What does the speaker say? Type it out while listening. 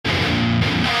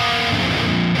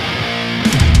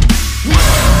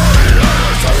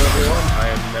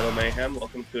Hello, Mayhem.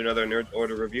 Welcome to another Nerd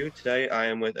Order review. Today, I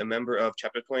am with a member of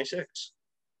Chapter 26.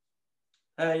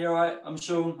 Hey, you're right. I'm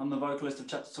Sean. I'm the vocalist of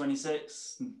Chapter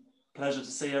 26. Pleasure to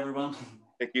see everyone.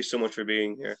 Thank you so much for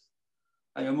being here.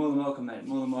 Hey, you're more than welcome, mate.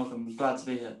 More than welcome. Glad to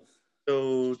be here.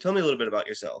 So, tell me a little bit about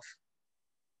yourself.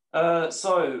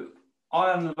 So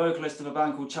I am the vocalist of a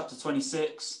band called Chapter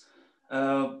 26.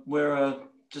 We're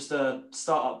just a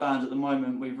startup band at the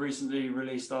moment. We've recently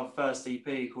released our first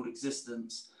EP called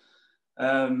Existence.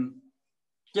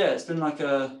 Yeah, it's been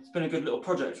a good little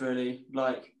project, really.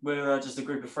 Like, we're just a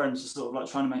group of friends just sort of like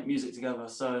trying to make music together.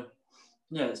 So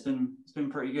yeah, it's been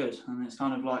pretty good, and it's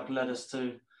kind of like led us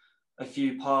to a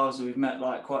few paths. We've met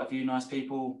like quite a few nice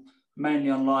people,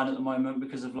 mainly online at the moment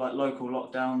because of like local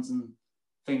lockdowns and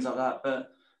things like that.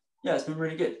 But yeah, it's been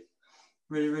really good,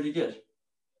 really good.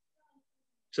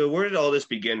 So, where did all this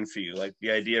begin for you? Like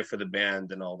the idea for the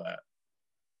band and all that?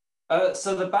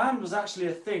 So the band was actually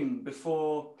a thing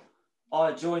before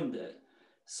I joined it.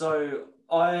 So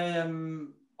I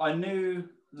knew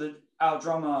our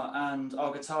drummer and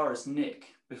our guitarist Nick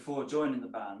before joining the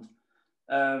band,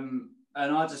 and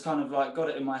I just kind of like got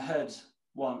it in my head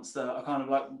once that I kind of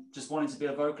like just wanted to be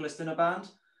a vocalist in a band,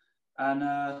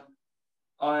 and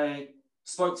I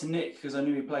spoke to Nick because I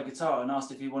knew he played guitar and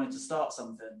asked if he wanted to start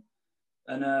something,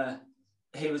 and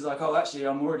he was like, "Oh, actually,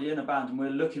 I'm already in a band and we're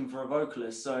looking for a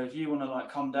vocalist. So if you want to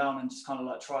like come down and just kind of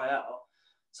like try out."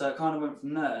 So it kind of went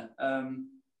from there.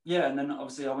 Yeah, and then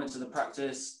obviously I went to the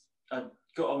practice. I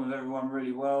got on with everyone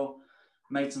really well,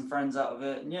 made some friends out of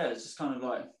it, and yeah, it's just kind of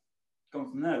like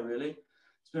gone from there. Really,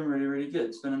 it's been really good.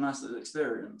 It's been a nice little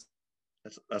experience.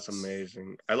 That's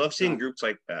amazing. I love seeing groups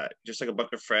like that, just like a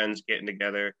bunch of friends getting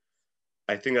together.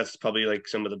 I think that's probably like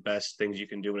some of the best things you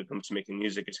can do when it comes to making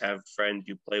music is have friends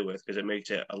you play with because it makes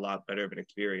it a lot better of an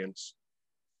experience.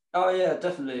 Oh yeah,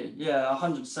 definitely. Yeah,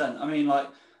 100%. I mean, like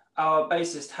our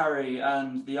bassist Harry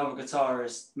and the other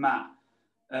guitarist Matt.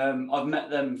 I've met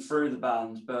them through the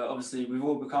band, but obviously we've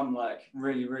all become like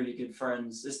really good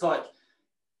friends. It's like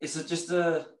it's just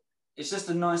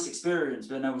a nice experience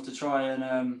being able to try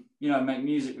and make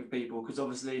music with people, because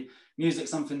obviously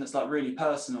music's something that's like really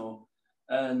personal,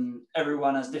 and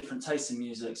everyone has different tastes in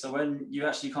music. So when you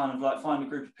actually kind of like find a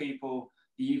group of people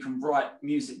that you can write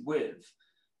music with,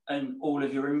 and all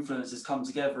of your influences come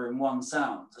together in one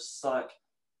sound, it's just like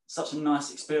such a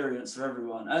nice experience for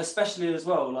everyone, and especially as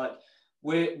well like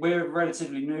we're a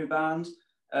relatively new band.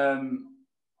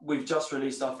 We've just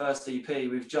released our first EP.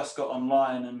 We've just got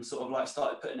online and sort of like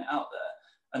started putting it out there,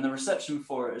 and the reception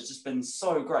for it has just been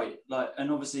so great. Like,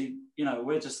 and obviously,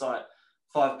 we're just like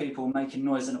 5 people making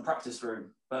noise in a practice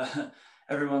room, but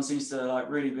everyone seems to like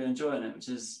really be enjoying it, which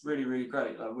is really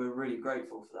great. Like, we're really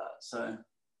grateful for that. So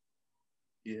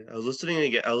Yeah, I was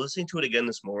listening to it again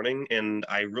this morning, and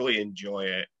I really enjoy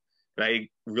it. And I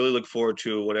really look forward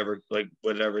to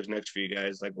whatever's next for you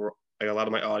guys. Like a lot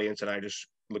of my audience and I just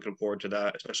looking forward to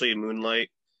that, especially in Moonlight.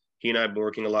 He and I have been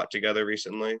working a lot together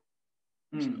recently.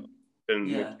 So it's been an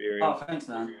yeah. Oh, experience. thanks,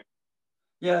 man.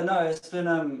 Yeah, no, it's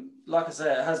been like I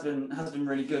say, it has been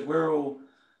really good. Well,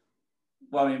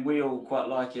 I mean, we all quite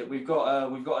like it. We've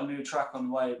got a new track on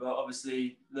the way, but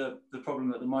obviously the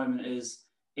problem at the moment is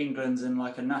England's in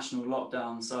like a national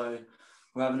lockdown, so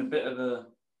we're having a bit of a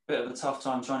tough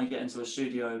time trying to get into a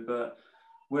studio. But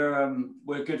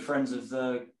we're good friends of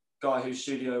the guy whose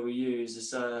studio we use.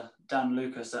 It's Dan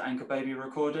Lucas at Anchor Baby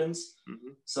Recordings.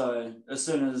 Mm-hmm. So as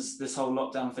soon as this whole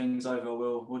lockdown thing's over,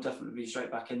 we'll definitely be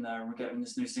straight back in there, and we're getting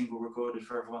this new single recorded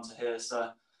for everyone to hear.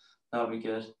 So that'll be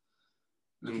good.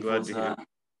 I'm Looking glad forward to to hear. that.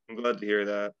 I'm glad to hear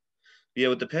that. Yeah,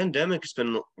 with the pandemic, it's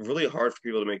been really hard for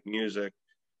people to make music.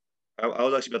 I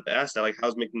was actually about to ask that, like,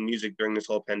 how's making music during this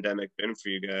whole pandemic been for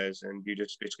you guys? And you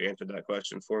just basically answered that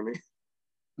question for me.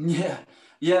 Yeah,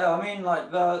 yeah. I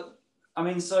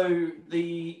mean, so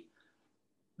the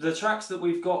tracks that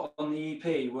we've got on the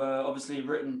EP were obviously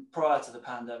written prior to the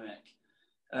pandemic.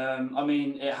 I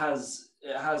mean, it has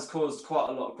caused quite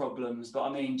a lot of problems, but I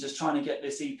mean, just trying to get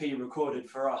this EP recorded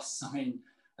for us, I mean,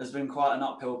 has been quite an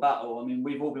uphill battle. I mean,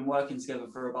 we've all been working together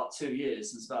for about 2 years,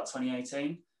 since about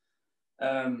 2018,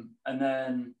 and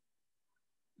then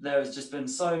there's just been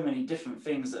so many different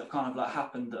things that have kind of like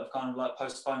happened that have kind of like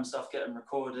postponed stuff getting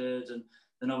recorded, and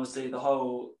then obviously the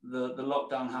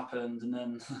lockdown happened, and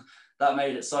then that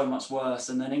made it so much worse.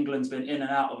 And then England's been in and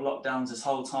out of lockdowns this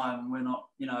whole time, and we're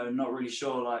not really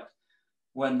sure like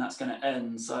when that's going to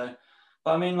end. So,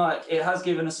 but I mean, like, it has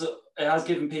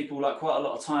given people like quite a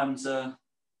lot of time to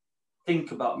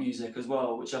think about music as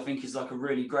well, which I think is like a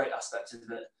really great aspect of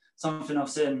it. Something I've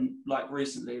seen like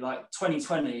recently, like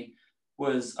 2020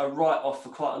 was a write-off for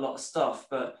quite a lot of stuff,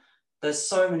 but there's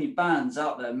so many bands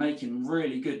out there making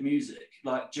really good music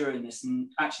like during this, and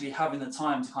actually having the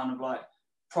time to kind of like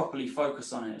properly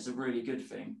focus on it is a really good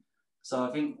thing. So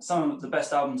I think some of the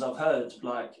best albums I've heard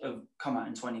like have come out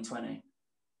in 2020.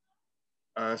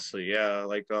 Honestly, yeah,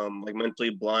 like Mentally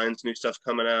Blind's new stuff's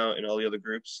coming out, and all the other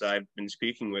groups that I've been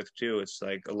speaking with too. It's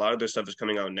like a lot of their stuff is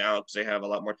coming out now because they have a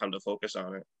lot more time to focus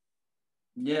on it.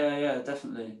 Yeah,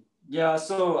 definitely. Yeah,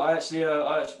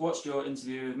 I watched your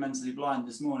interview with Mentally Blind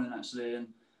this morning actually, and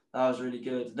that was really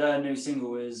good. Their new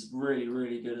single is really,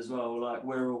 really good as well. Like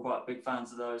we're all quite big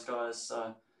fans of those guys,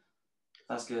 so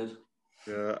that's good.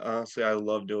 Yeah, honestly, I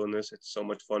love doing this. It's so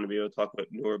much fun to be able to talk about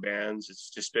newer bands. It's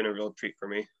just been a real treat for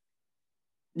me.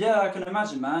 Yeah, I can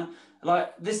imagine, man.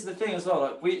 Like this is the thing as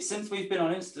well. Like since we've been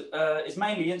on it's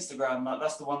mainly Instagram. Like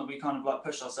that's the one that we kind of like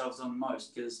push ourselves on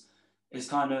most because it's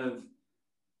kind of,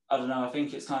 I don't know. I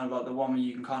think it's kind of like the one where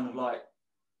you can kind of like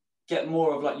get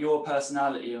more of like your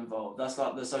personality involved. That's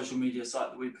like the social media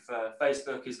site that we prefer.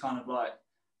 Facebook is kind of like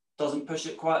doesn't push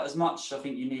it quite as much. I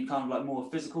think you need kind of like more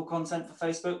physical content for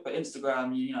Facebook, but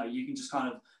Instagram, you know, you can just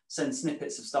kind of send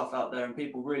snippets of stuff out there and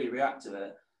people really react to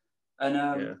it. And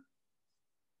Yeah,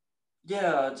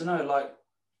 yeah, I don't know, like,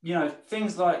 you know,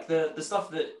 things like the stuff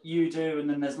that you do, and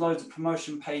then there's loads of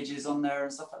promotion pages on there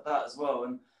and stuff like that as well.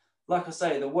 And like I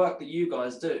say, the work that you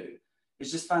guys do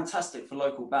is just fantastic for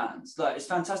local bands. Like it's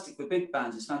fantastic for big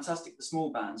bands, it's fantastic for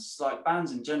small bands, it's like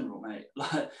bands in general, mate.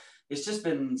 Like it's just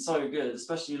been so good,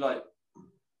 especially like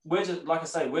we're just like I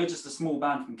say, we're just a small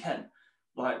band from Kent.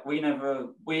 Like we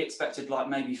expected like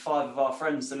maybe 5 of our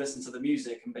friends to listen to the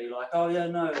music and be like, oh yeah,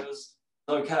 no, it was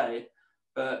okay.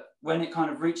 But when it kind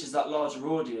of reaches that larger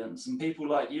audience and people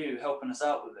like you helping us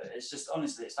out with it, it's just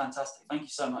honestly, it's fantastic. Thank you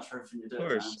so much for everything you're of doing,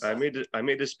 man. course. So, I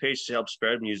made this page to help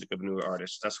spread music of newer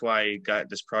artists. That's why I got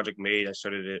this project made. I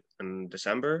started it in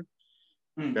December.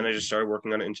 Then I just started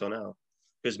working on it until now.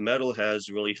 Because metal has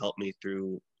really helped me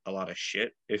through a lot of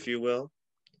shit, if you will.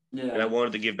 And I yeah,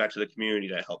 wanted to give back to the community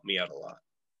that helped me out a lot.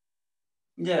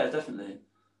 yeah, definitely.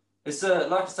 It's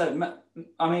like I said,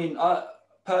 I mean, I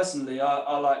personally,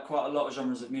 I like quite a lot of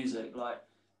genres of music. Like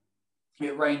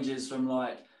it ranges from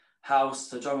like house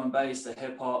to drum and bass to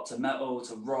hip hop to metal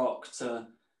to rock to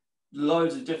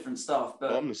loads of different stuff.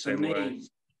 Well, I'm But the for same way. me,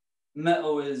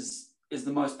 metal is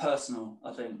the most personal,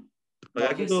 I think. Like I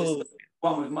Like can it's go the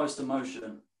one with most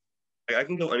emotion. I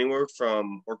can go anywhere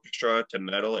from orchestra to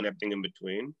metal and everything in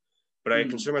between. But I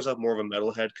Mm. consider myself more of a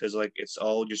metalhead because like it's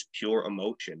all just pure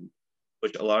emotion,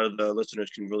 which a lot of the listeners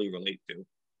can really relate to.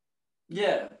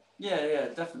 Yeah,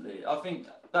 definitely. I think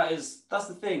that's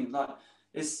the thing. Like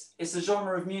it's a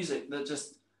genre of music that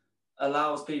just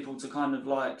allows people to kind of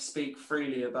like speak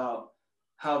freely about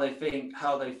how they think,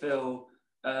 how they feel,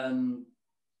 and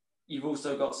you've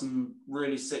also got some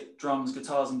really sick drums,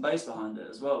 guitars, and bass behind it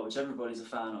as well, which everybody's a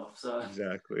fan of. So,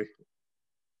 Exactly.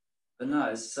 but no,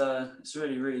 it's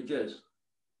really really good,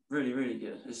 really really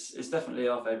good. It's definitely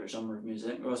our favorite genre of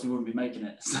music, or else we wouldn't be making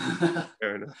it.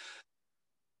 Fair enough.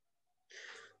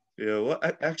 Yeah.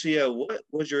 Actually, yeah. What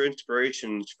was your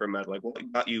inspirations for metal? Like,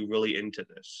 what got you really into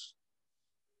this?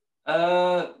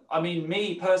 I mean,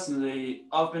 me personally,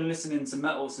 I've been listening to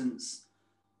metal since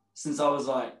I was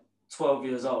like 12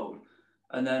 years old.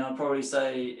 And then I'd probably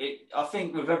say I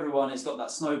think with everyone, it's got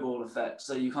that snowball effect.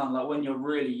 So you kind of like when you're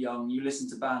really young, you listen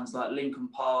to bands like Linkin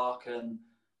Park and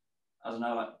I don't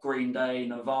know, like Green Day,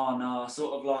 Nirvana,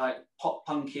 sort of like pop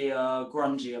punkier,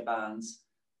 grungier bands.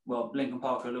 Well, Linkin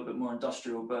Park are a little bit more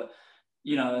industrial, but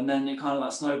you know, and then it kind of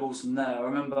like snowballs from there. I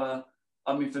remember,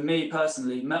 I mean, for me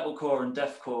personally, metalcore and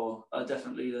deathcore are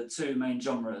definitely the two main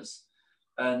genres.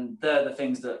 And they're the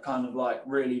things that kind of like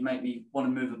really make me want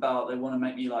to move about. They want to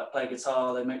make me like play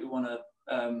guitar. They make me want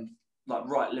to like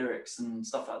write lyrics and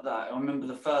stuff like that. I remember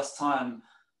the first time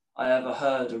I ever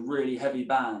heard a really heavy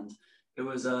band. It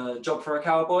was a Job for a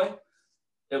Cowboy.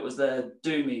 It was their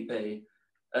Doom EP.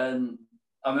 And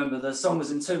I remember the song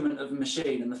was Entombment of a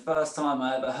Machine. And the first time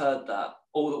I ever heard that,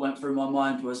 all that went through my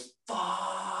mind was, fuck,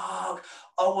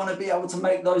 I want to be able to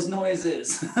make those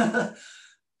noises.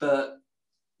 But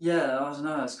yeah, I don't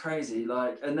know, it's crazy.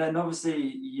 Like, and then obviously,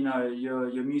 you know,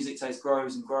 your music taste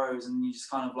grows and grows, and you just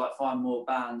kind of like find more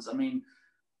bands. I mean,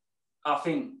 I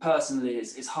think personally,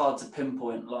 it's hard to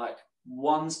pinpoint like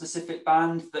one specific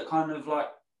band that kind of like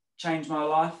changed my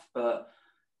life, but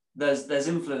there's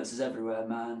influences everywhere,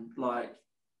 man. Like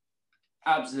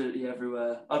absolutely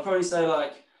everywhere. I'd probably say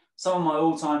like some of my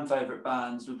all-time favorite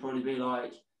bands would probably be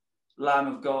like Lamb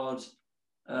of God.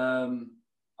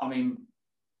 I mean,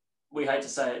 we hate to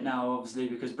say it now, obviously,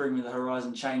 because Bring Me the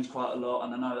Horizon changed quite a lot,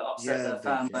 and I know that upset Yeah, their they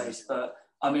fan did. base. But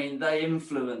I mean, they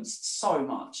influenced so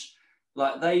much.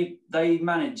 like they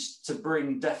managed to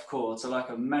bring deathcore to like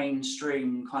a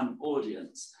mainstream kind of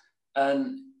audience,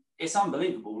 and it's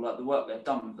unbelievable, like the work they've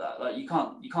done with that. Like you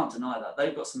can't deny that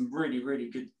they've got some really really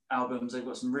good albums. They've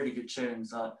got some really good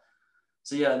tunes. Like,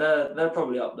 so yeah, they're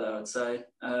probably up there, I'd say.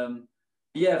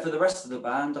 Yeah, for the rest of the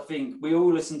band, I think we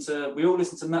all listen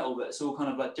to metal, but it's all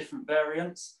kind of like different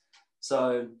variants.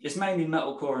 So it's mainly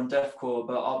metalcore and deathcore.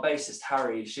 But our bassist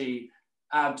Harry, she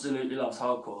absolutely loves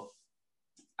hardcore.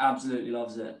 Absolutely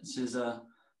loves it. She's a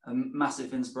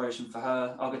massive inspiration for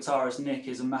her. Our guitarist Nick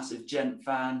is a massive Gent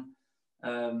fan.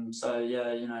 So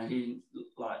yeah, you know, he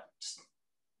like just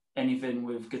anything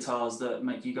with guitars that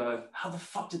make you go, how the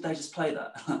fuck did they just play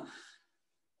that?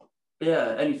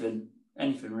 Yeah, anything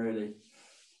really.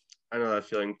 I know that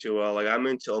feeling too well. Like I'm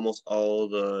into almost all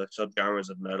the subgenres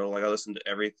of metal. Like I listen to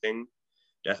everything,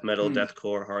 death metal,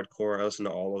 deathcore, hardcore. I listen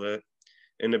to all of it.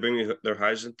 And to bring me their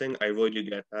Horizon thing, I really do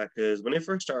get that because when they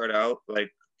first started out,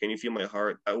 like "Can You Feel My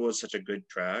Heart," that was such a good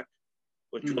track,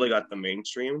 which really got them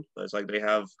mainstream. But it's like they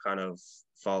have kind of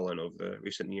fallen over the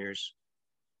recent years.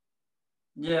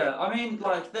 Yeah, I mean,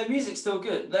 like their music's still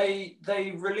good. They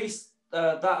released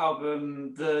that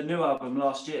album, the new album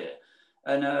last year,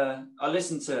 and I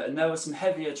listened to it, and there were some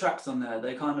heavier tracks on there.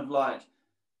 They kind of like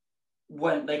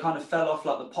they kind of fell off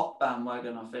like the pop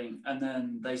bandwagon, I think, and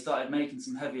then they started making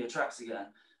some heavier tracks again.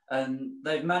 And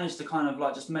they've managed to kind of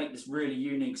like just make this really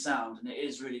unique sound, and it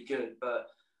is really good. But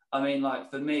I mean,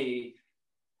 like for me,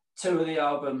 two of the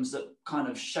albums that kind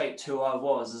of shaped who I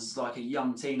was as like a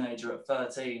young teenager at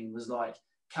 13 was like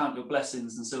Count Your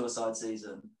Blessings and Suicide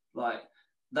Season. Like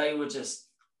they were just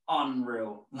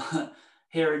unreal.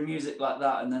 Hearing music like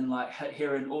that and then like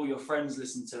hearing all your friends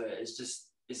listen to it is just,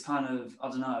 it's kind of, I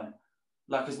don't know.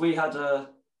 Like, cause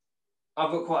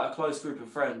I've got quite a close group of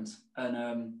friends,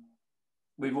 and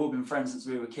we've all been friends since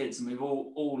we were kids, and we've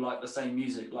all liked the same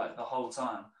music like the whole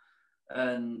time.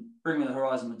 And Bring Me the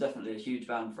Horizon were definitely a huge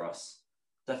band for us,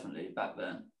 definitely back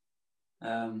then.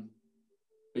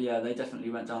 But yeah, they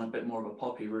definitely went down a bit more of a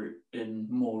poppy route in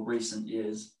more recent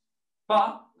years.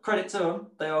 But credit to them,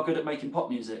 they are good at making pop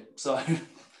music. So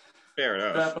fair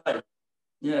enough. Fair play.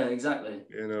 Yeah, exactly.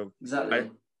 You know,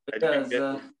 exactly.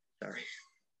 Sorry.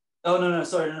 Oh no,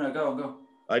 sorry, no, go on.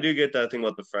 I do get that thing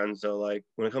about the friends though. Like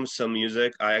when it comes to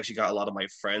music, I actually got a lot of my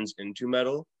friends into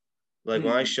metal. Like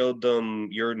when I showed them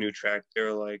your new track, they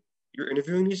were like, "You're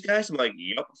interviewing these guys?" I'm like,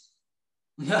 "Yep."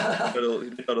 They thought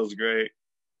it was great.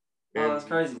 And that's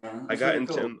crazy, man. That's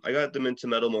I got them into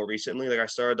metal more recently. Like I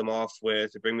started them off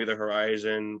with Bring Me the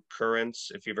Horizon,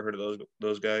 Currents. If you ever heard of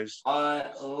those guys.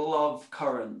 I love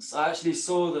Currents. I actually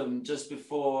saw them just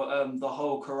before the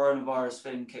whole coronavirus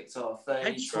thing kicked off.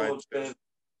 They toured with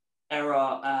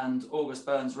Error and August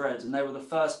Burns Red, and they were the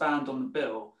first band on the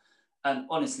bill. And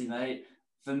honestly, mate,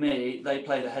 for me, they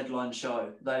played a headline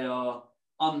show. They are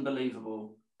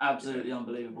unbelievable. Absolutely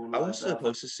unbelievable. I was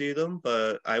supposed to see them,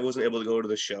 but I wasn't able to go to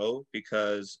the show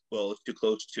because, well, it's too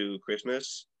close to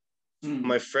Christmas.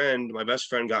 My best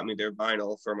friend got me their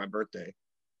vinyl for my birthday.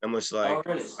 I'm just like, oh,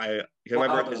 really? My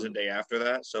birthday's the day after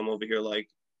that, so I'm over here like,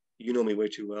 you know me way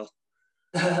too well.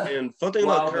 And fun thing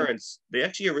about Currents, they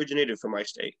actually originated from my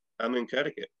state. I'm in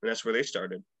Connecticut, and that's where they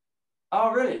started.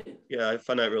 Oh, really? Yeah, I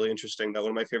find that really interesting that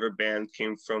one of my favorite bands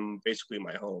came from basically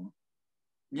my home.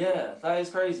 Yeah, that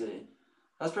is crazy.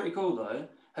 That's pretty cool, though.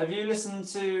 Have you listened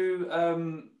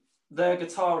to their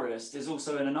guitarist is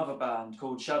also in another band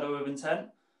called Shadow of Intent?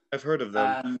 I've heard of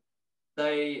them. And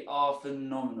they are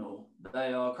phenomenal.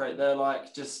 They are great. They're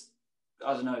like just,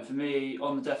 I don't know, for me,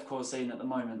 on the deathcore scene at the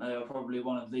moment, they are probably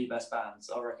one of the best bands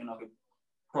I reckon I could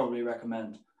probably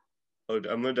recommend. Oh,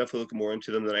 I'm going to definitely look more into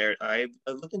them than I've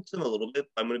looked into them a little bit.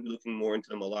 I'm going to be looking more into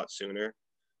them a lot sooner.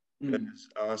 Because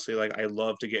honestly, like I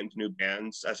love to get into new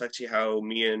bands. That's actually how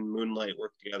me and Moonlight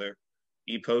work together.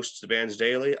 He posts the bands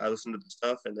daily. I listen to the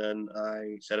stuff, and then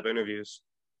I set up interviews.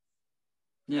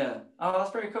 Yeah. Oh,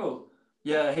 that's pretty cool.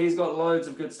 Yeah, he's got loads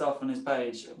of good stuff on his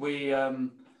page. We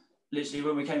literally,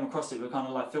 when we came across it, we were kind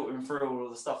of like filtering through all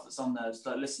of the stuff that's on there, just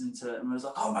like listening to it, and we was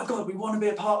like, oh my god, we want to be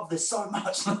a part of this so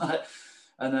much.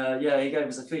 And yeah, he gave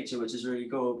us a feature, which is really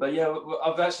cool. But yeah,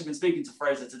 I've actually been speaking to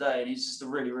Fraser today, and he's just a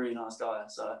really, really nice guy.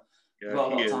 So yeah,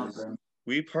 got a lot of time for him.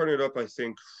 We partnered up, I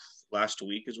think, last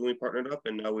week is when we partnered up,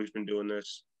 and now we've been doing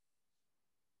this.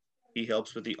 He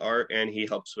helps with the art, and he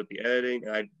helps with the editing.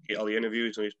 I get all the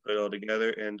interviews, and we put it all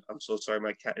together. And I'm so sorry,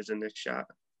 my cat is in this shot.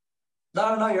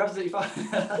 No, you're absolutely fine.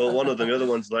 Well, one of them, the other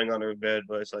one's laying on her bed,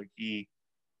 but it's like he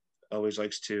always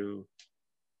likes to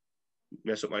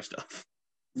mess with my stuff.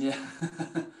 Yeah.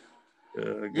 Yeah,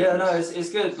 no, Goodness. it's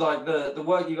good. Like the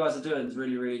work you guys are doing is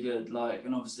really, really good. Like,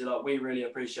 and obviously, like we really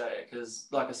appreciate it because,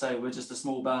 like I say, we're just a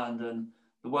small band, and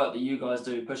the work that you guys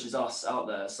do pushes us out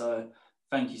there. So,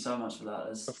 thank you so much for that.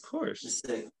 Of course. It's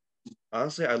sick.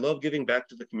 Honestly, I love giving back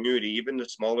to the community, even the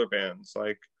smaller bands.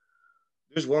 Like,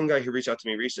 there's one guy who reached out to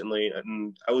me recently,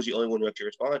 and I was the only one who actually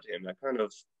responded to him. That kind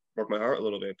of broke my heart a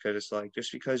little bit because it's like,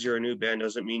 just because you're a new band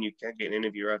doesn't mean you can't get an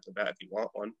interview right off the bat if you want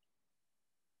one.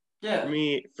 Yeah,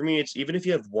 For me, it's even if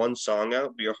you have one song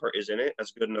out, but your heart is in it,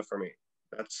 that's good enough for me.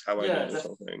 That's how I view yeah, this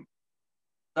whole thing.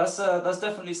 that's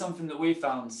definitely something that we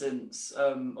found since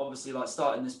obviously like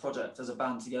starting this project as a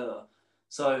band together.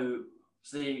 So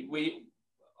see, we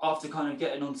after kind of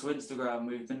getting onto Instagram,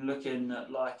 we've been looking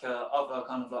at like other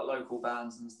kind of like local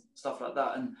bands and stuff like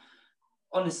that. And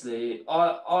honestly,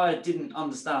 I didn't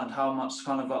understand how much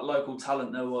kind of like local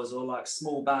talent there was or like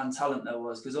small band talent there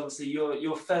was because obviously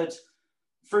you're fed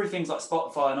through things like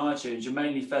Spotify and iTunes. You're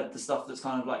mainly fed the stuff that's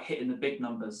kind of like hitting the big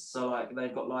numbers. So like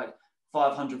they've got like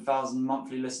 500,000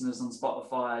 monthly listeners on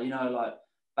Spotify. You know, like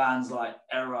bands like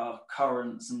Error,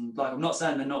 Currents, and like I'm not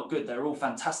saying they're not good. They're all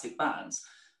fantastic bands.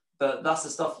 But that's the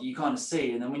stuff that you kind of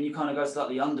see. And then when you kind of go to like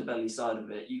the underbelly side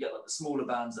of it, you get like the smaller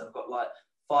bands that have got like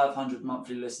 500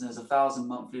 monthly listeners, 1,000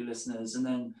 monthly listeners. And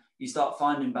then you start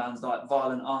finding bands like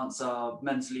Violent Answer,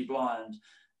 Mentally Blind,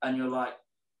 and you're like,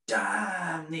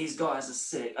 damn, these guys are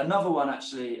sick. Another one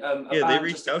actually, a Yeah, they band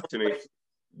reached just out across to the me. way.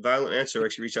 Violent Answer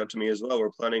actually reached out to me as well. We're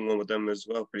planning one with them as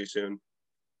well pretty soon.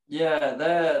 Yeah,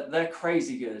 they're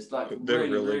crazy good. Like They're really,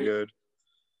 really really. good.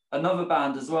 Another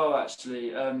band as well, actually.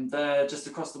 They're just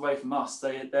across the way from us.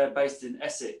 They're based in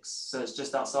Essex, so it's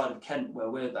just outside of Kent where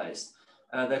we're based.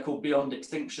 They're called Beyond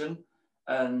Extinction,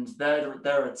 and they're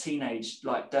a teenage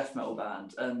like death metal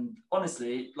band. And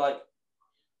honestly, like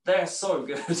they're so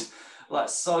good, like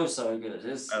so good.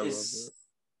 I love it.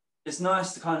 It's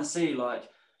nice to kind of see like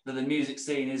that the music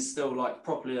scene is still like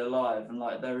properly alive and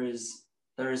like there is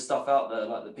stuff out there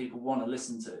like that people want to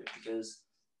listen to because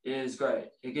it is great.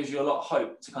 It gives you a lot of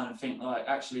hope to kind of think like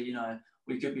actually, you know,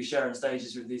 we could be sharing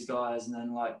stages with these guys and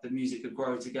then like the music could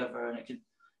grow together and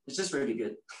it's just really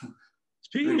good.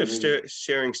 Speaking Really, of really.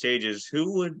 sharing stages,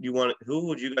 who would you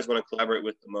guys want to collaborate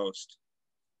with the most?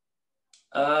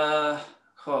 Uh,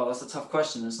 oh, that's a tough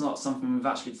question. It's not something we've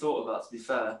actually thought about, to be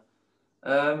fair.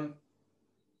 Um,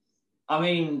 I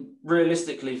mean,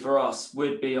 realistically for us,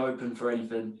 we'd be open for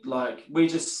anything. Like we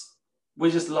just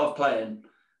love playing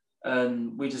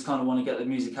and we just kind of want to get the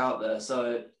music out there.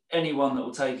 So anyone that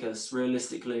will take us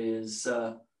realistically is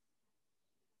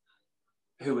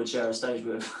who would share a stage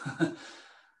with.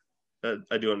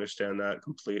 I do understand that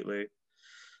completely.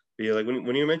 But yeah, like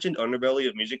when you mentioned underbelly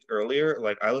of music earlier,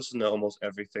 like I listen to almost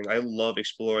everything. I love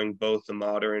exploring both the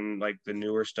modern, like the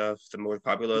newer stuff, the more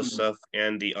popular Mm. stuff,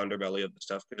 and the underbelly of the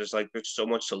stuff. Because it's like there's so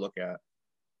much to look at.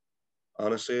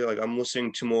 Honestly, like I'm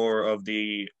listening to more of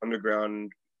the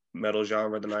underground metal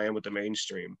genre than I am with the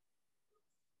mainstream.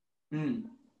 Mm.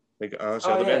 Like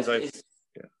honestly, Oh yeah, it's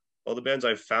yeah, all the bands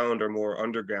I've found are more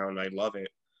underground. I love it.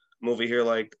 I'm over here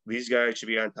like these guys should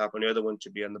be on top and the other one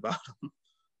should be on the bottom.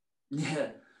 yeah.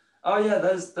 Oh yeah,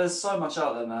 there's so much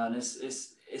out there, man.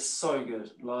 It's so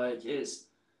good. Like it's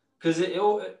because it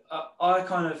all I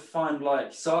kind of find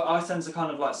like so I tend to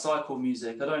kind of like cycle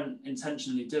music. I don't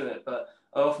intentionally do it, but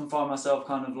I often find myself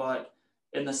kind of like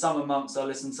in the summer months I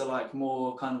listen to like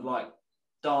more kind of like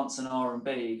dance and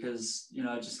R&B because you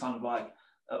know just kind of like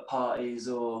at parties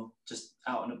or just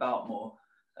out and about more.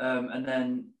 And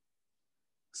then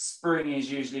spring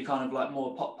is usually kind of like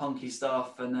more pop punky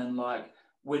stuff, and then like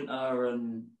winter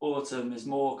and autumn is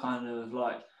more kind of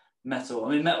like metal.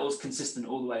 I mean, metal's consistent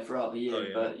all the way throughout the Oh year,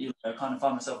 yeah. but you know, I kind of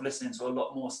find myself listening to a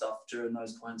lot more stuff during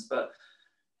those points. But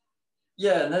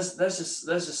yeah, and there's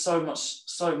just so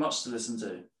much to listen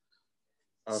to,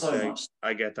 so Honestly, much.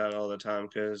 I get that all the time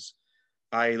because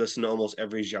I listen to almost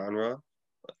every genre,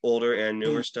 older and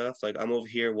newer Mm. stuff. Like I'm over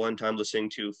here one time listening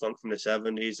to funk from the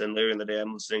 '70s, and later in the day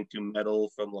I'm listening to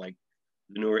metal from like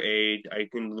the newer age. I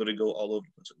can literally go all over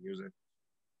the place with music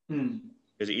Mm.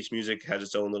 because each music has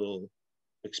its own little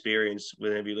experience.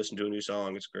 Whenever you listen to a new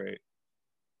song, it's great.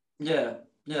 Yeah,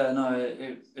 yeah, no,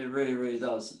 it really really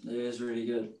does. It is really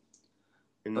good.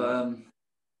 But And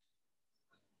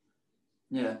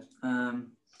yeah,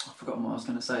 I've forgotten what I was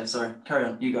going to say. Sorry, carry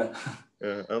on. You go.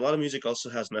 a lot of music also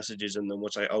has messages in them,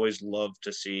 which I always love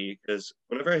to see. Because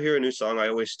whenever I hear a new song, I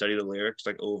always study the lyrics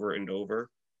like over and over.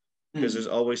 Because there's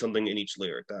Mm. always something in each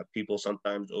lyric that people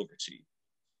sometimes oversee.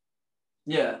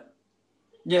 Yeah,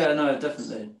 yeah, no,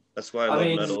 definitely. That's why I I love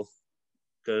mean, metal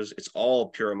because it's all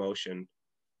pure emotion.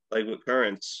 Like with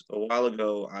Currents, a while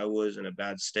ago, I was in a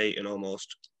bad state and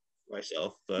almost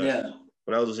myself, but Yeah.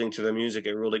 when I was listening to their music,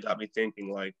 it really got me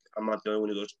thinking, like, I'm not the only one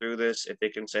who goes through this. If they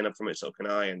can stand up from it, so can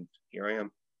I, and here I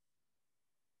am.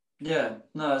 Yeah,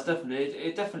 no, it's definitely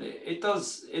it definitely it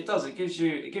gives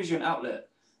you an outlet.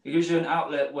 It gives you an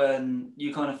outlet when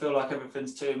you kind of feel like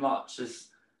everything's too much. It's,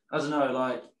 I don't know,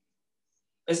 like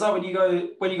it's like when you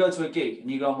go to a gig and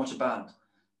you go and watch a band,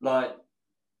 like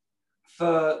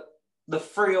for the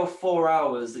 3 or 4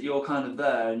 hours that you're kind of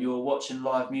there and you're watching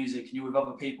live music and you're with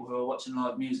other people who are watching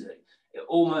live music, it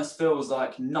almost feels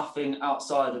like nothing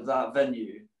outside of that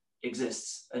venue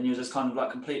exists, and you're just kind of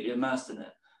like completely immersed in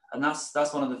it. And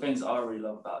that's one of the things that I really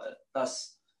love about it.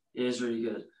 It is really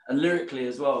good. And lyrically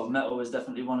as well, metal is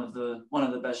definitely one of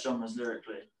the best genres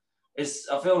lyrically.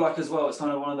 I feel like as well, it's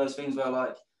kind of one of those things where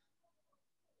like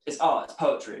it's art, it's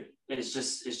poetry. It's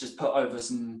just put over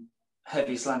some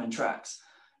heavy slamming tracks,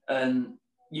 and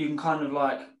you can kind of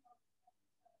like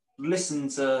listen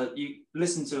to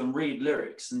and read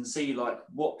lyrics and see like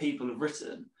what people have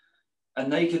written,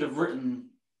 and they could have written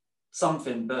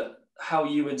something, but how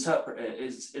you interpret it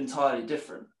is entirely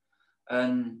different.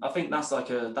 And I think that's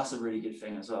a really good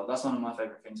thing as well. That's one of my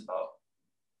favorite things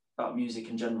about music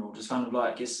in general. Just kind of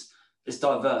like it's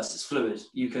diverse, it's fluid.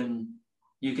 You can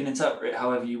interpret it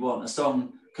however you want. A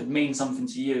song could mean something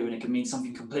to you, and it could mean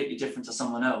something completely different to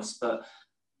someone else. But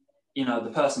you know, the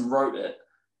person wrote it,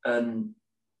 and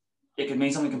it could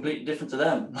mean something completely different to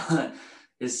them.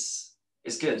 It's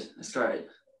good. It's great.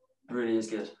 It really is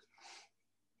good.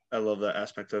 I love that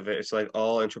aspect of it. It's like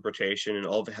all interpretation and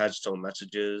all of it has its own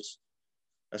messages.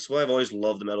 That's why I've always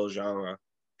loved the metal genre.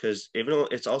 Because even though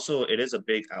it is a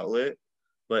big outlet,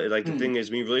 but like the Hmm. thing is,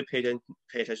 when you really pay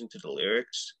attention to the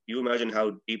lyrics, you imagine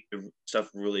how deep the stuff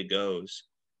really goes.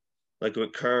 Like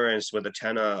with Currents, with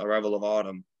Atenna, Arrival of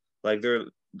Autumn, like they're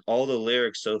all the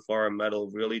lyrics so far in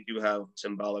metal really do have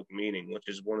symbolic meaning, which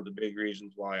is one of the big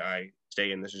reasons why I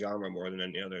stay in this genre more than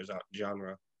any other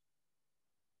genre.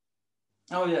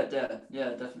 Oh yeah,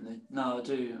 yeah, definitely. No, I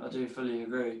do fully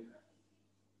agree.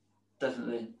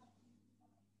 Definitely,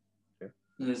 Yeah.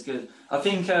 it's good. I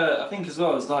think as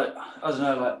well. It's like I don't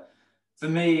know, like for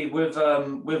me with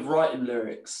writing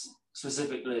lyrics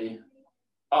specifically,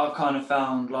 I've kind of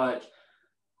found like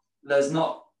there's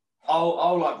not.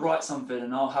 I'll like write something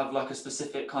and I'll have like a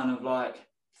specific kind of like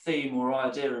theme or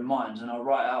idea in mind, and I'll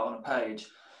write it out on a page,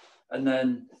 and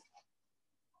then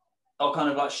I'll kind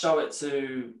of like show it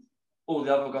to all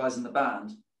the other guys in the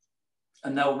band,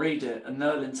 and they'll read it and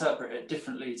they'll interpret it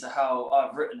differently to how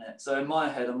I've written it. So in my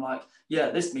head, I'm like, yeah,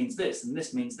 this means this, and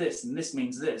this means this, and this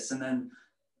means this. And then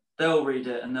they'll read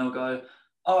it and they'll go,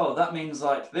 oh, that means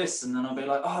like this. And then I'll be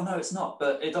like, oh, no, it's not.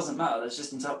 But it doesn't matter. There's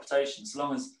just interpretation. As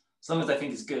long as they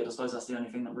think it's good, I suppose that's the only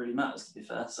thing that really matters, to be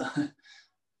fair. So,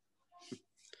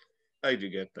 I do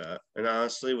get that. And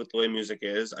honestly, with the way music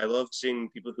is, I love seeing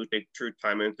people who take true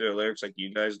time into their lyrics like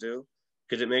you guys do,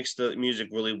 because it makes the music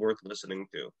really worth listening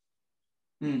to.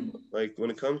 mm, Like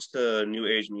when it comes to new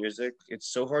age music, it's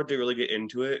so hard to really get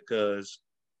into it because,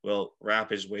 well,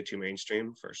 rap is way too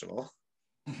mainstream, first of all.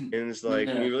 And it's like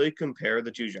when yeah. you really compare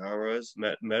the two genres,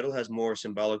 metal has more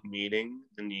symbolic meaning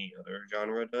than the other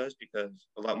genre does because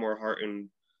a lot more heart and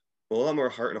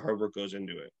hard work goes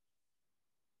into it.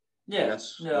 And Yeah.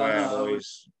 that's Yeah, why I've no, I would.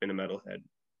 always been a metalhead.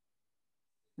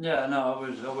 Yeah, no,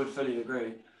 I would fully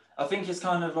agree. I think it's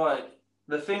kind of like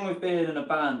the thing with being in a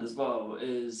band as well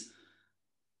is,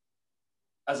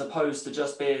 as opposed to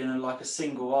just being like a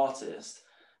single artist,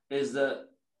 is that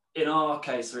in our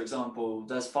case, for example,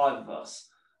 there's five of us.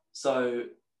 So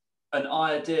an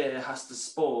idea has to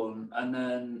spawn, and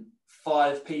then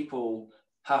five people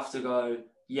have to go,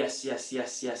 yes, yes,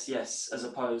 yes, yes, yes, as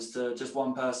opposed to just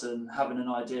one person having an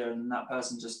idea and that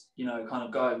person just, you know, kind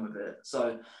of going with it.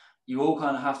 So you all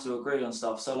kind of have to agree on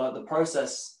stuff. So like the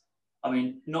process, I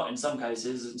mean, not in some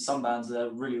cases, in some bands they're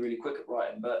really, really quick at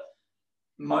writing, but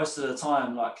most of the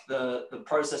time, like the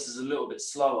process is a little bit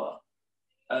slower,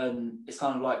 and it's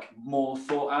kind of like more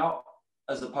thought out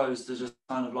as opposed to just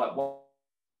kind of like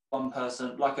one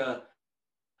person, like a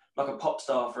pop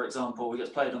star, for example, who gets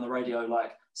played on the radio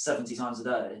like 70 times a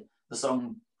day. The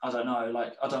song, I don't know,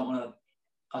 like I don't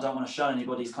want to shun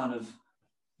anybody's kind of,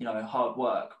 you know, hard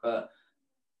work, but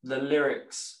the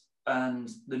lyrics and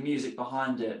the music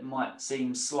behind it might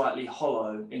seem slightly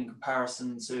hollow in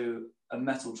comparison to a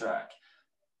metal track,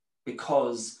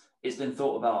 because it's been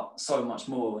thought about so much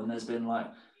more, and there's been like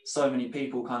so many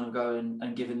people kind of going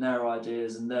and giving their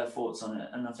ideas and their thoughts on it.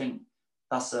 And I think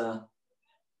that's a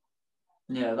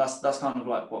yeah, that's kind of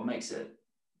like what makes it,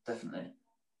 definitely.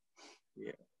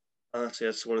 Yeah. Honestly,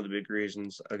 that's one of the big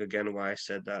reasons, like again, why I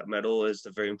said that metal is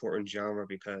a very important genre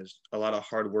because a lot of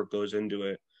hard work goes into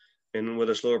it. And with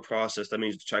a slower process, that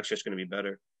means the track's just going to be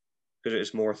better because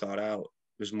it's more thought out.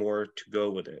 There's more to go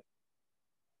with it.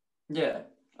 Yeah.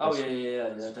 Oh, That's, yeah,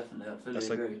 definitely. I fully that's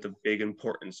like agree. the big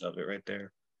importance of it right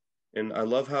there. And I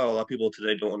love how a lot of people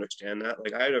today don't understand that.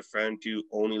 Like I had a friend who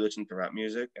only listened to rap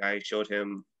music. I showed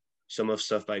him some of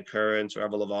stuff by Currents,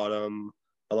 Rebel of Autumn,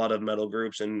 a lot of metal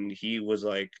groups, and he was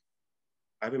like,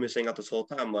 "I've been missing out this whole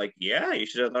time." I'm like, yeah, you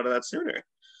should have thought of that sooner.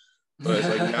 But it's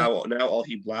like now all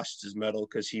he blasts is metal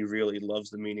because he really loves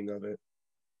the meaning of it.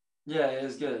 Yeah, it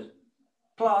is good.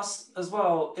 Plus, as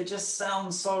well, it just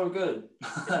sounds so good.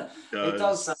 It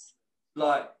does sound Does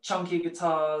like chunky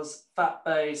guitars, fat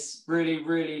bass, really,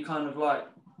 really kind of like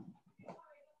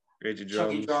crazy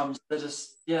chunky drums? drums. They're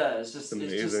just, yeah, It's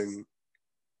amazing.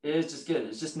 it is just good.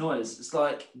 It's just noise. It's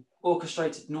like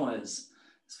orchestrated noise.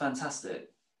 It's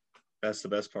fantastic. That's the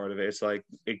best part of it. It's like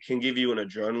it can give you an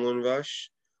adrenaline rush,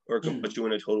 or it can Hmm. put you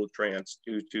in a total trance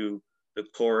due to the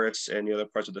chorus and the other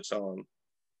parts of the song.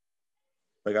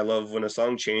 Like I love when a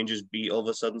song changes beat all of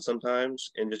a sudden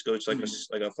sometimes and just goes to Hmm.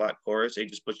 like a flat chorus. It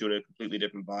just puts you in a completely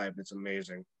different vibe. It's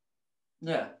amazing.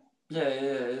 Yeah. It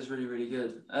is really, really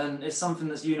good, and it's something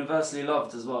that's universally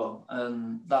loved as well.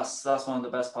 And that's one of the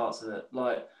best parts of it.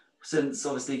 Like since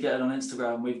obviously getting on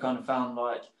Instagram, we've kind of found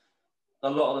like a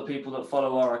lot of the people that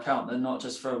follow our account, they're not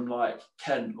just from like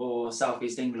Kent or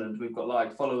Southeast England. We've got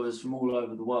like followers from all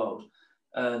over the world,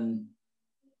 and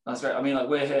that's great. I mean, like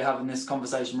we're here having this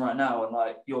conversation right now, and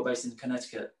like you're based in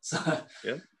Connecticut, so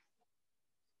Yeah.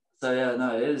 so yeah,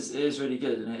 no, it is really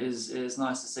good, and it is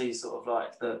nice to see sort of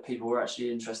like that people were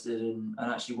actually interested in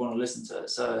and actually want to listen to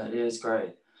it. So it is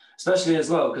great, especially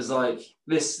as well because like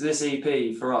this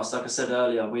EP for us, like I said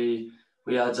earlier, we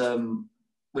had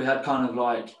we had kind of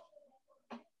like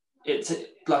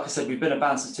like I said, we've been a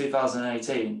band since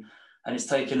 2018, and it's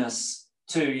taken us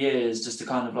 2 years just to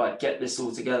kind of like get this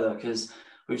all together because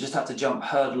we've just had to jump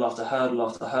hurdle after hurdle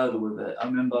after hurdle with it. I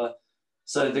remember,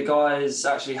 so the guys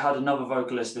actually had another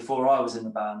vocalist before I was in the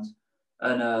band,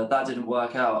 and that didn't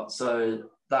work out. So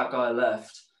that guy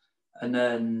left, and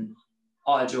then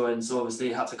I joined. So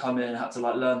obviously had to come in, had to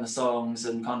like learn the songs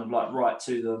and kind of like write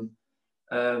to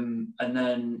them. And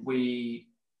then we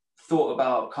thought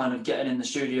about kind of getting in the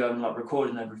studio and like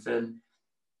recording everything.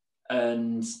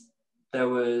 And there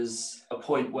was a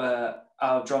point where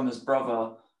our drummer's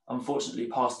brother unfortunately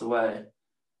passed away.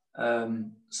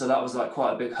 So that was like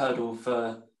quite a big hurdle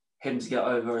for him to get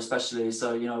over, especially.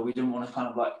 So, you know, we didn't want to kind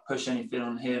of like push anything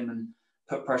on him and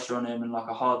put pressure on him in like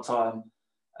a hard time.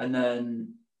 And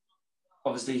then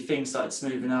obviously things started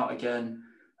smoothing out again.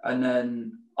 And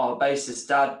then our bassist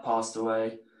dad passed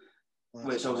away,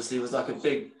 which obviously was like a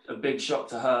big shock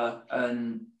to her,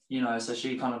 and you know, so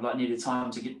she kind of like needed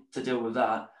time to get to deal with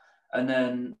that. And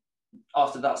then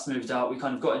after that smoothed out, we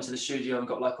kind of got into the studio and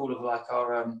got like all of like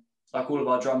our like all of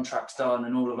our drum tracks done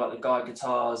and all of like the guide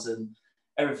guitars and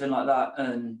everything like that.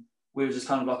 And we were just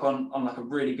kind of like on like a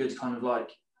really good kind of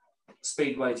like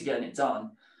speedway to getting it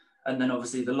done. And then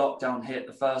obviously the lockdown hit,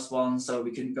 the first one, so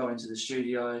we couldn't go into the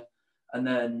studio. And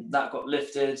then that got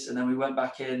lifted, and then we went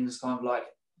back in, just kind of like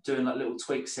doing like little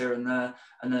tweaks here and there.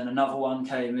 And then another one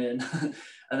came in,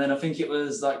 and then I think it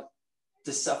was like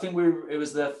this. I think it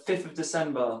was the 5th of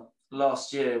December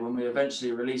last year when we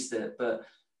eventually released it. But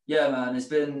yeah, man, it's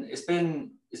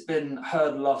been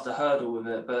hurdle after hurdle with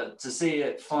it. But to see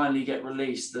it finally get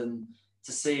released and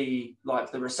to see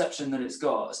like the reception that it's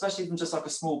got, especially from just like a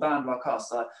small band like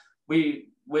us, like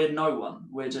we're no one.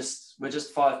 We're just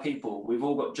 5 people. We've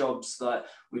all got jobs, like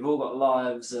we've all got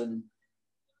lives, and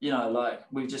you know, like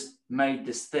we've just made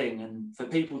this thing, and for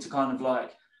people to kind of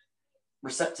like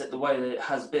recept it the way that it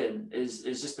has been is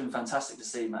just been fantastic to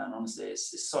see, man. Honestly,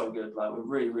 it's so good. Like we're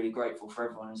really, really grateful for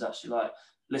everyone who's actually like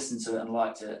listened to it and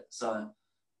liked it. So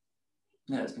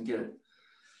yeah, it's been good.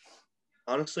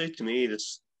 Honestly, to me,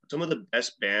 this some of the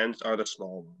best bands are the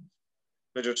small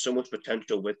ones. There's so much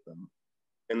potential with them,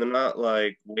 and they're not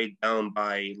like weighed down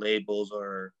by labels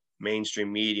or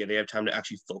mainstream media. They have time to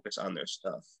actually focus on their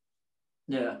stuff.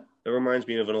 Yeah. That reminds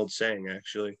me of an old saying,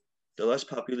 actually. The less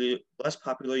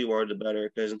popular you are, the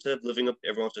better, because instead of living up to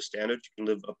everyone else's standards, you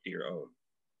can live up to your own.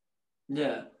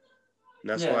 Yeah. And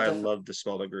that's Yeah, why I definitely. love the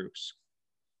smaller groups.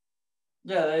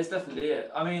 Yeah, that is definitely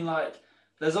it. I mean, like,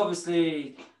 there's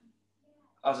obviously,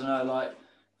 I don't know, like,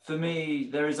 for me,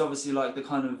 there is obviously like the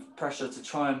kind of pressure to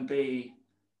try and be,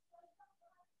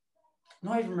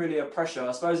 not even really a pressure.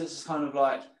 I suppose it's just kind of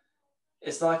like,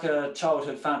 it's like a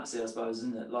childhood fantasy, I suppose,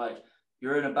 isn't it? Like,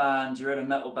 you're in a band, you're in a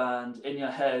metal band, in your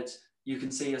head, you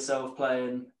can see yourself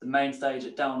playing the main stage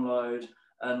at Download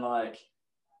and like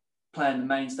playing the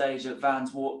main stage at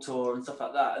Vans Warped Tour and stuff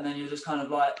like that. And then you're just kind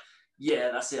of like,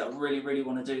 yeah, that's it. I really, really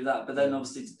want to do that. But then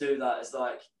obviously to do that is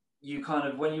like, you kind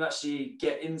of, when you actually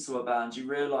get into a band, you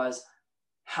realize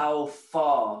how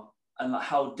far and like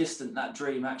how distant that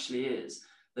dream actually is,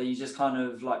 that you just kind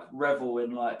of like revel in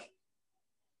like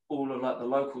all of like the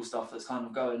local stuff that's kind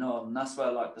of going on. And that's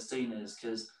where like the scene is,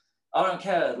 because I don't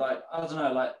care, like, I don't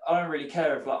know, like, I don't really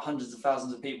care if like hundreds of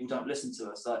thousands of people don't listen to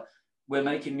us. Like, we're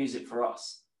making music for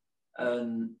us.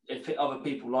 And if other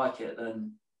people like it,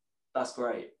 then that's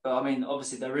great. But I mean,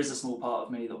 obviously there is a small part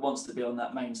of me that wants to be on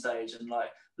that main stage and like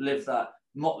live that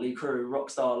Motley Crue rock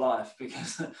star life,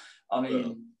 because I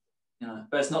mean, you know,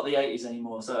 but it's not the 80s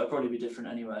anymore, so it'll probably be different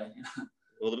anyway.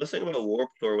 Well, the best thing about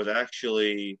Warped Tour was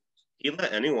actually he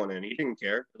let anyone in. He didn't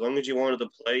care. As long as you wanted to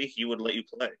play, he would let you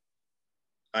play.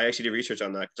 I actually did research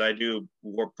on that because I do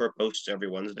Warped Tour posts every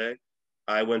Wednesday.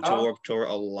 I went to Oh, Warped Tour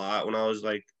a lot when I was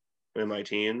like in my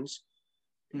teens.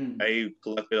 I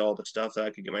collected all the stuff that I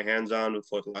could get my hands on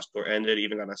before the last tour ended.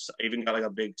 Even got like a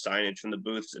big signage from the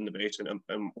booths in the basement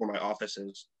and where my office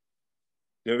is.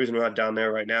 The only reason we're not down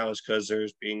there right now is because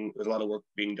there's a lot of work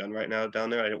being done right now down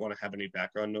there. I didn't want to have any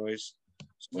background noise.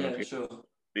 So yeah, sure.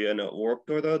 yeah, no, Warped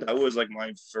Tour though, that was like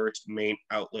my first main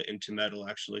outlet into metal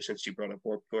actually, since you brought up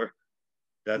Warped Tour.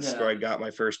 That's Yeah. where I got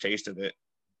my first taste of it.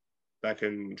 Back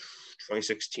in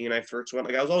 2016, I first went.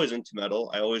 Like I was always into metal.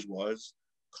 I always was.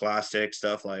 Classic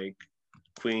stuff like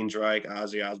Queensryche,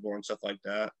 Ozzy Osbourne, stuff like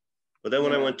that. But then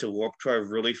when I Yeah. went to Warped Tour, I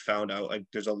really found out like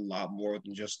there's a lot more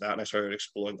than just that, and I started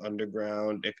exploring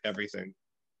underground, everything.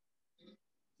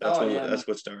 Oh yeah, man. That's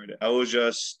what started it. I was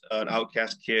just an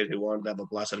outcast kid who wanted to have a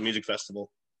blast at a music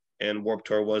festival, and Warped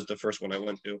Tour was the first one I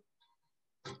went to,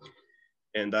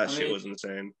 and that I shit mean, was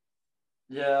insane.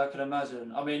 yeah, I can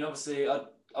imagine. I mean, obviously,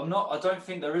 I'm not. I don't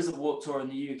think there is a Warped Tour in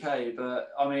the UK, but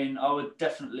I mean, I would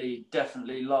definitely,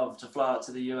 definitely love to fly out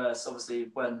to the US. Obviously,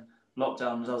 when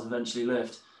lockdown does eventually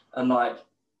lift, and like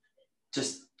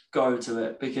just go to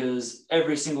it, because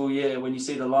every single year when you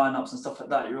see the lineups and stuff like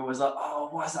that, you're always like, oh,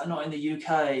 why is that not in the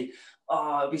UK?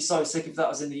 Oh, it'd be so sick if that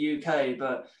was in the UK.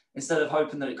 But instead of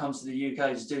hoping that it comes to the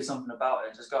UK, just do something about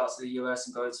it. Just go out to the US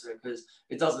and go to it, because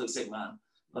it does look sick, man.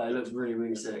 Like, it looks really,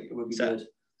 really sick. It would be Sa- good.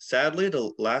 Sadly,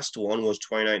 the last one was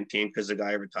 2019 because the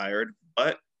guy retired,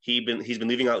 but he's been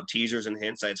leaving out teasers and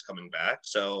hints that it's coming back.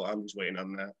 So I'm just waiting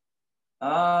on that.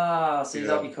 Ah, see, Yeah.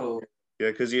 that'd be cool. Yeah,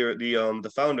 because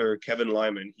the founder Kevin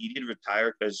Lyman, he did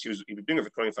retire because he was doing it for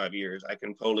 25 years. I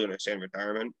can totally understand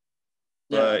retirement,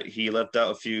 Yeah. but he left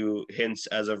out a few hints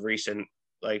as of recent,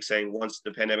 like saying once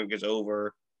the pandemic is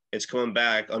over, it's coming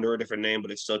back under a different name, but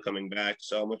it's still coming back.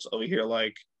 So I'm much over here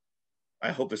like,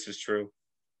 I hope this is true.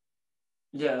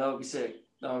 Yeah, that would be sick.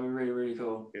 That would be really, really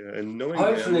cool. Yeah, and knowing him,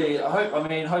 Hopefully, I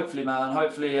mean, hopefully, man,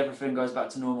 hopefully everything goes back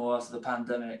to normal after the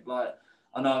pandemic. Like,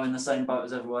 I know I'm in the same boat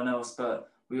as everyone else,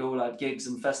 but we all had gigs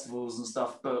and festivals and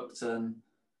stuff booked, and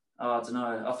I don't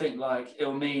know. I think like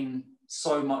it'll mean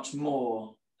so much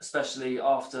more, especially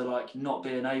after like not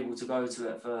being able to go to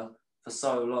it for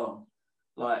so long.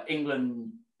 Like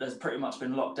England, there's pretty much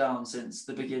been locked down since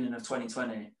the beginning of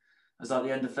 2020. It was like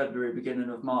the end of February, beginning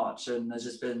of March, and there's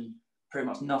just been pretty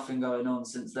much nothing going on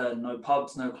since then. No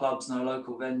pubs, no clubs, no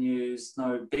local venues,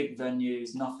 no big venues,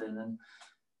 nothing. And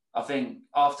I think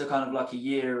after kind of like a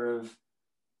year of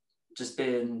just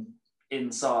being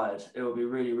inside, it will be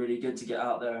really, really good to get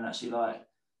out there and actually like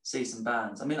see some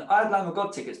bands. I mean, I had Lamb of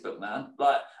God tickets booked, man.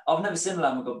 Like, I've never seen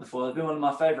Lamb of God before. They've been one of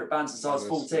my favourite bands since I was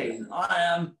 14. I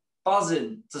am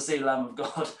buzzing to see Lamb of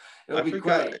God. It'll I be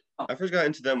forgot great. I first got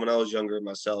into them when I was younger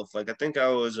myself. Like I think I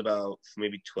was about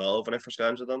maybe 12 when I first got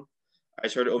into them. I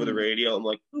heard it over the radio. I'm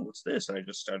like, oh, what's this? And I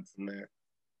just started from there.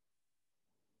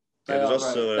 Yeah, They are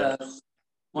great. They're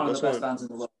one there's of the also best bands in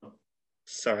the world.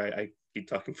 sorry, I keep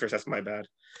talking first. That's my bad.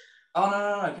 Oh,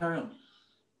 no, carry on.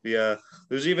 Yeah,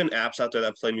 there's even apps out there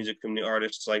that play music from the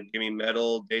artists like Gimme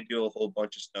Metal. They do a whole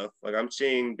bunch of stuff. Like I'm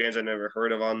seeing bands I never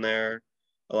heard of on there,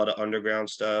 a lot of underground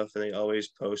stuff, and they always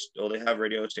post. Oh, they have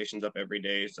radio stations up every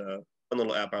day. It's a fun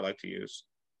little app I like to use.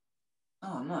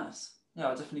 Oh, nice. Yeah,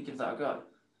 I'll definitely give that a go.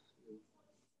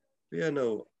 But yeah,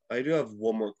 no, I do have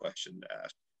one more question to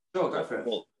ask. Sure, go for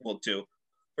it. Two.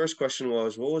 First question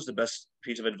was, what was the best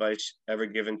piece of advice ever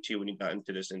given to you when you got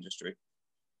into this industry?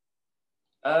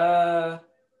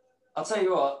 I'll tell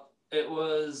you what, it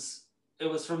was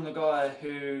from the guy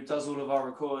who does all of our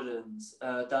recordings,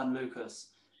 Dan Lucas.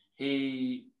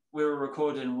 We were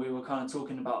recording, we were kind of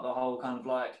talking about the whole kind of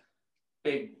like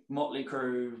big Motley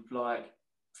Crue like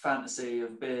fantasy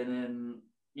of being in,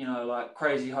 you know, like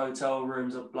crazy hotel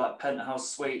rooms of like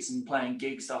penthouse suites and playing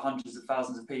gigs to hundreds of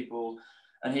thousands of people.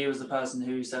 And he was the person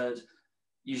who said,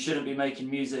 you shouldn't be making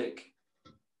music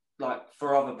like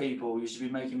for other people, you should be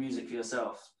making music for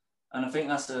yourself. And I think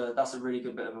that's a really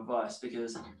good bit of advice,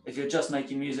 because if you're just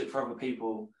making music for other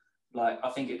people, like, I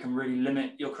think it can really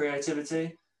limit your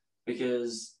creativity,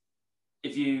 because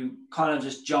if you kind of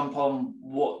just jump on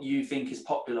what you think is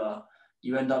popular,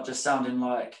 you end up just sounding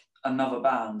like another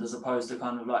band, as opposed to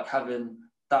kind of like having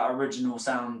that original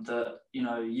sound that, you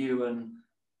know, you and,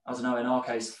 I don't know, in our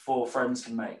case, 4 friends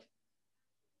can make.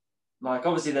 Like,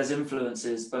 obviously there's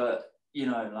influences, but, you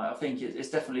know, like, I think it's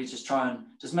definitely just try and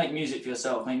just make music for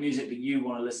yourself, make music that you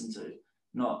want to listen to,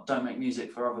 don't make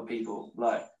music for other people.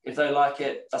 Like, if they like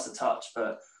it, that's a touch,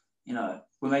 but, you know,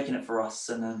 we're making it for us,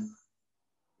 and then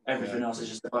everything else is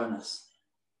just a bonus.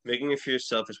 Making it for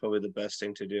yourself is probably the best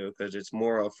thing to do, because it's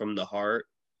more from the heart,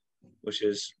 which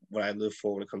is what I live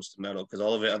for when it comes to metal, because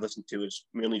all of it I listen to is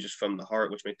mainly just from the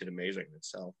heart, which makes it amazing in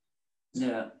itself.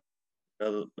 Yeah.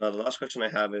 Now, the last question I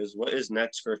have is, what is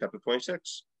next for Epic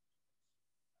 26?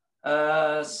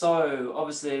 So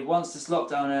obviously, once this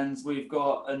lockdown ends, we've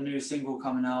got a new single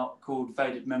coming out called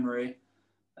Faded Memory.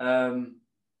 And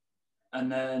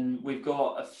then we've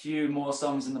got a few more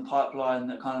songs in the pipeline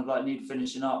that kind of like need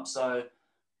finishing up. So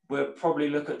we'll probably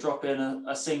look at dropping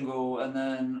a single, and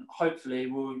then hopefully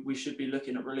we should be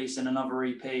looking at releasing another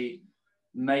EP,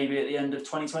 maybe at the end of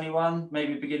 2021,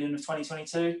 maybe beginning of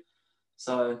 2022.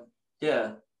 So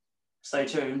yeah, stay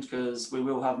tuned, because we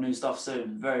will have new stuff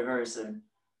soon, very, very soon.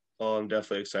 Oh, I'm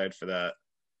definitely excited for that.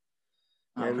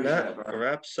 I And appreciate that it, bro.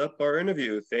 wraps up our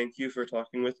interview. Thank you for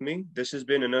talking with me. This has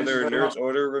been Thank you another very Nerds much.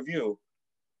 Order review.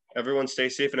 Everyone stay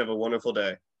safe and have a wonderful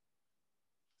day.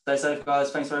 Stay safe,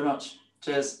 guys. Thanks very much.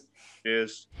 Cheers.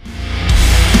 Cheers.